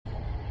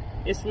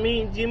It's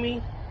me,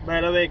 Jimmy.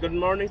 By the way, good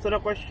morning. So the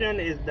question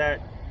is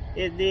that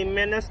is the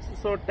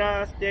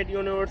Minnesota State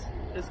University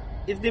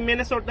is the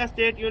Minnesota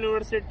State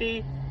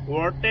University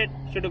worth it?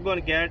 Should you go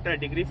and get a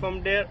degree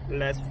from there?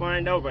 Let's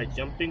find out by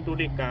jumping to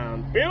the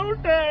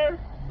computer.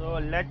 So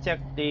let's check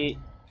the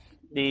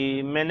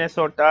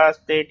Minnesota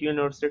State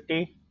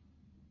University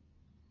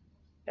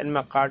in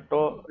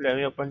Mankato. Let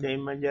me open the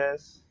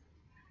images.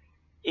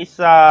 It's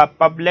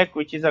public,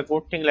 which is a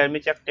good thing. Let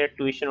me check their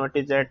tuition. What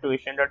is their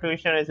tuition? The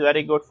tuition is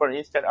very good. For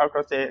instance, out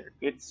of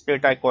its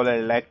state, I call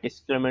it like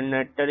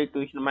discriminatory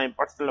tuition. My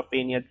personal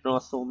opinion,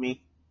 don't sue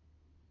me.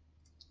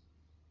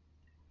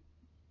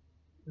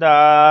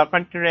 The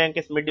country rank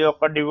is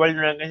mediocre. The world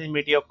rank is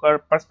mediocre.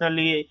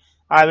 Personally,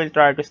 I will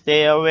try to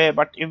stay away.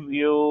 But if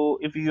you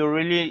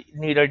really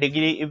need a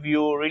degree, if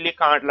you really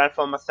can't learn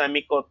from a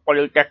semi or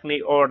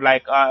polytechnic or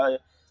like a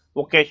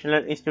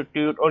vocational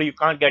institute, or you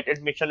can't get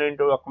admission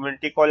into a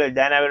community college,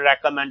 then I will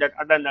recommend that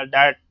other than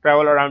that,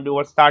 travel around the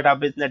world, start a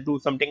business, do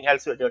something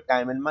else with your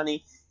time and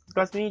money.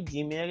 Because me,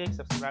 Gmail,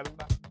 subscribe.